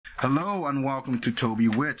Hello and welcome to Toby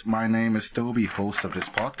Wit. My name is Toby, host of this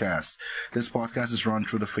podcast. This podcast is run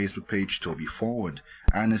through the Facebook page Toby Forward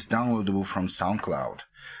and is downloadable from SoundCloud.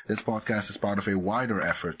 This podcast is part of a wider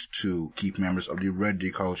effort to keep members of the Red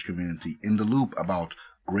Deer College community in the loop about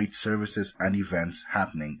great services and events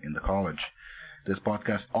happening in the college. This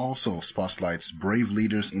podcast also spotlights brave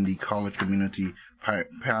leaders in the college community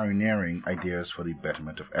pioneering ideas for the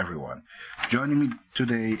betterment of everyone. Joining me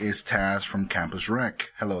today is Taz from Campus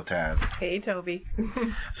Rec. Hello, Taz. Hey, Toby.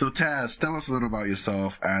 So, Taz, tell us a little about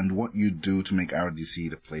yourself and what you do to make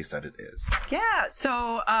RDC the place that it is. Yeah,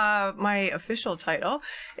 so my official title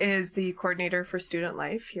is the Coordinator for Student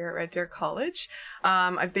Life here at Red Deer College.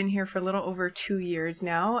 I've been here for a little over 2 years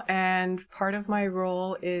now, and part of my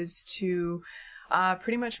role is to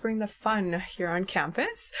pretty much bring the fun here on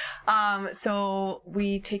campus. So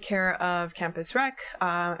we take care of Campus Rec,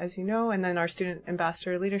 as you know, and then our Student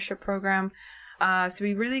Ambassador Leadership Program. So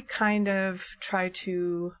we really kind of try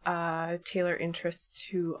to tailor interests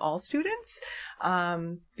to all students,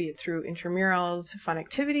 be it through intramurals, fun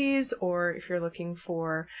activities, or if you're looking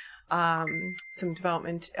for some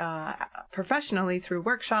development professionally through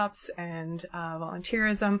workshops and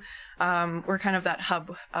volunteerism. We're kind of that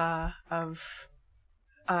hub of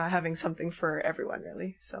having something for everyone,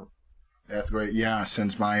 really. So that's great. Yeah,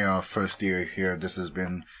 since my first year here, this has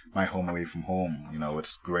been my home away from home. You know,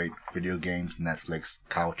 it's great. Video games, Netflix,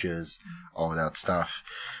 couches, all that stuff.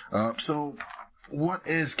 So what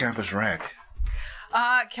is Campus Rec?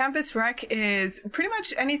 Campus Rec is pretty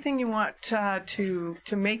much anything you want to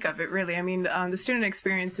make of it, really. I mean, the student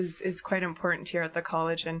experience is quite important here at the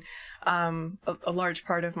college, and a large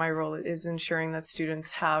part of my role is ensuring that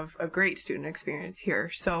students have a great student experience here.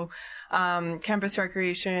 So Campus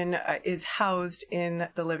Recreation is housed in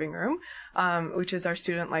the living room, which is our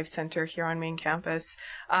Student Life Center here on main campus.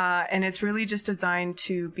 And it's really just designed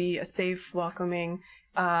to be a safe, welcoming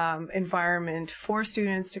environment for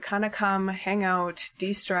students to kind of come, hang out,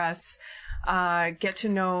 de-stress, get to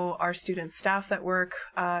know our student staff that work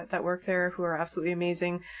there, who are absolutely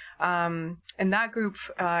amazing. And that group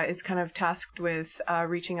is kind of tasked with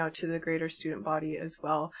reaching out to the greater student body as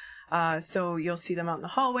well. So you'll see them out in the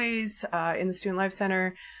hallways, in the Student Life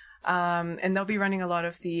Center, and they'll be running a lot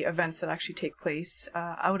of the events that actually take place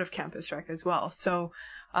out of Campus Rec as well. So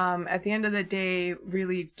at the end of the day,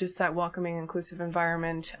 really just that welcoming, inclusive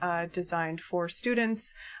environment designed for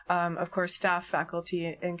students. Of course, staff,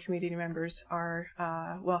 faculty, and community members are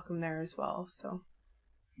welcome there as well. So,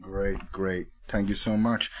 Great. Thank you so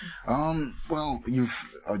much. Well,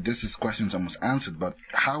 this question's almost answered, but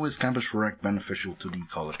how is Campus Rec beneficial to the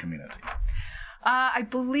college community? I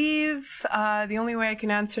believe the only way I can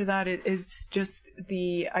answer that is just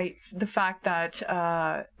the fact that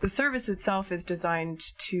the service itself is designed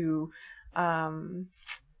to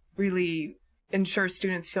really ensure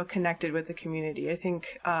students feel connected with the community. I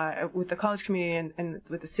think with the college community and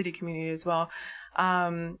with the city community as well,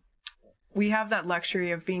 we have that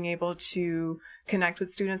luxury of being able to connect with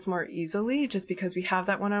students more easily just because we have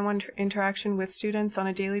that one-on-one interaction with students on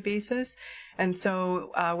a daily basis. And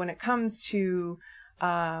so when it comes to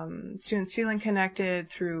students feeling connected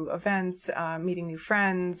through events, meeting new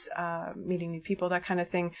friends, meeting new people, that kind of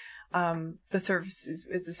thing, the service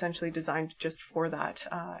is essentially designed just for that,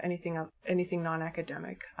 anything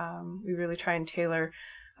non-academic. We really try and tailor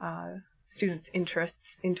students'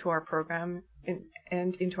 interests into our program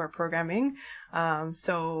and into our programming.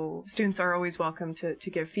 So students are always welcome to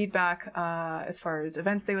give feedback as far as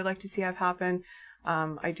events they would like to see have happen.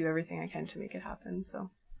 I do everything I can to make it happen.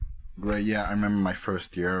 So. Great. Yeah, I remember my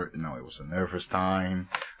first year. It was a nervous time.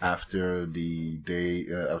 After the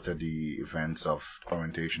events of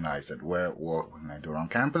orientation, I said, what can I do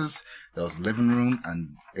around campus? There was a living room,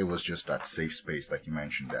 and it was just that safe space, like you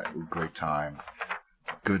mentioned, that great time.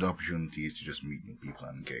 Good opportunities to just meet new people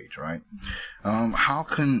and engage, right? How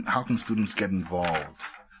can students get involved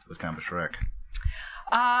with Campus Rec?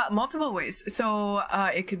 Multiple ways. So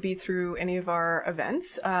it could be through any of our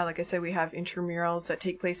events. Like I said, we have intramurals that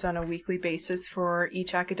take place on a weekly basis for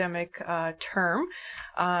each academic term.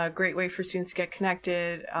 Great way for students to get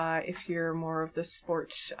connected if you're more of the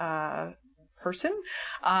sport person,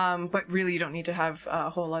 but really you don't need to have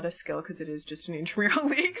a whole lot of skill because it is just an intramural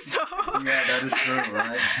league. So yeah, that is true,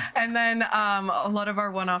 right? And then a lot of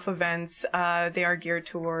our one-off events, they are geared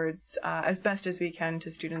towards as best as we can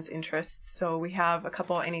to students' interests. So we have a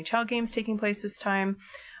couple NHL games taking place this time.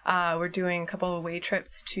 We're doing a couple of away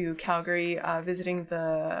trips to Calgary, visiting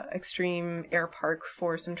the Extreme Air Park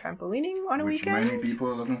for some trampolining on a weekend. Which many people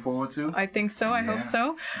are looking forward to. I think so. I hope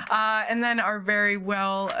so. And then our very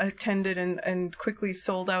well attended and quickly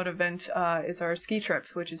sold out event is our ski trip,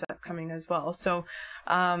 which is upcoming as well. So,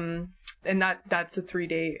 and that's a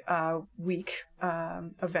 3-day week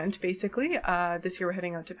event basically. This year we're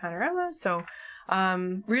heading out to Panorama. So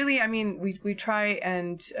really, I mean, we try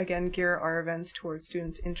and again gear our events towards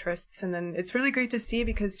students' interests, and then it's really great to see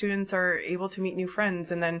because students are able to meet new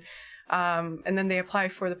friends, and then they apply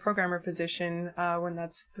for the programmer position when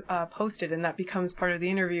that's posted, and that becomes part of the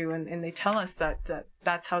interview, and they tell us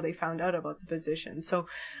that's how they found out about the position. So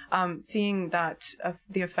seeing that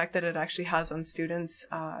the effect that it actually has on students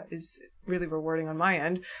is really rewarding on my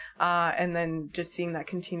end, and then just seeing that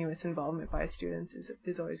continuous involvement by students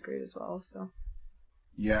is always great as well. So.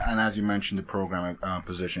 Yeah, and as you mentioned, the program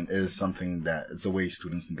position is something that it's a way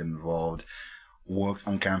students can get involved, work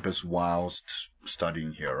on campus whilst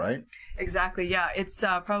studying here, right? Exactly, yeah. It's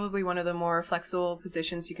probably one of the more flexible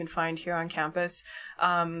positions you can find here on campus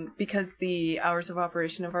because the hours of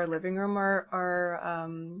operation of our living room are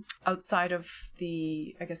outside of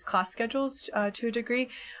the, I guess, class schedules to a degree.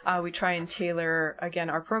 We try and tailor, again,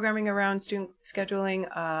 our programming around student scheduling,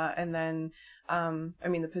 and then I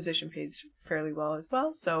mean, the position pays fairly well as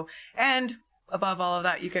well. So, and above all of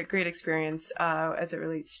that, you get great experience as it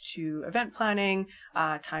relates to event planning,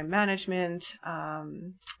 time management,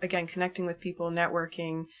 again, connecting with people,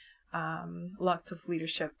 networking. Lots of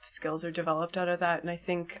leadership skills are developed out of that. And I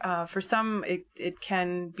think for some, it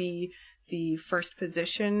can be the first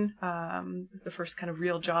position, the first kind of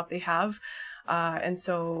real job they have. And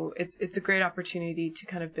so it's a great opportunity to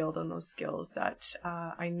kind of build on those skills that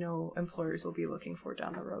I know employers will be looking for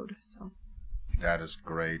down the road. So that is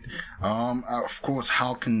great. Of course,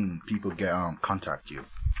 how can people get contact you?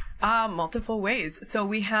 Multiple ways. So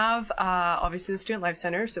we have obviously the Student Life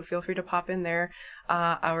Center, so feel free to pop in there.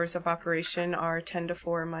 Hours of operation are 10 to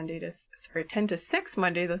 6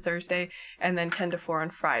 Monday to Thursday, and then 10 to 4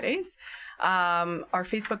 on Fridays. Our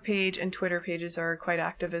Facebook page and Twitter pages are quite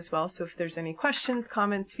active as well. So if there's any questions,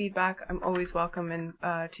 comments, feedback, I'm always welcome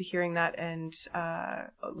to hearing that and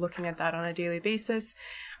looking at that on a daily basis.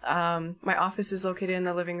 My office is located in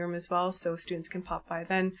the living room as well, so students can pop by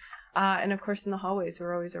then. And of course, in the hallways,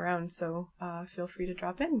 we're always around, so feel free to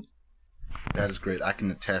drop in. That is great. I can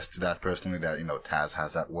attest to that personally. That Taz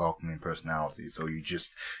has that welcoming personality, so you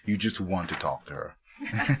just want to talk to her.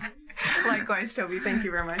 Likewise, Toby. Thank you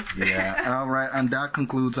very much. Yeah. All right, and that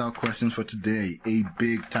concludes our questions for today. A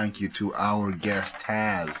big thank you to our guest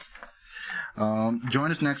Taz.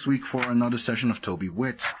 Join us next week for another session of Toby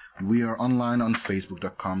Wit. We are online on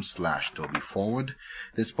facebook.com/TobyForward.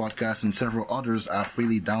 This podcast and several others are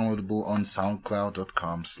freely downloadable on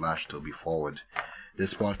soundcloud.com/TobyForward.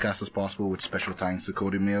 This podcast is possible with special thanks to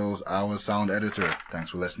Cody Mills, our sound editor.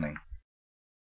 Thanks for listening.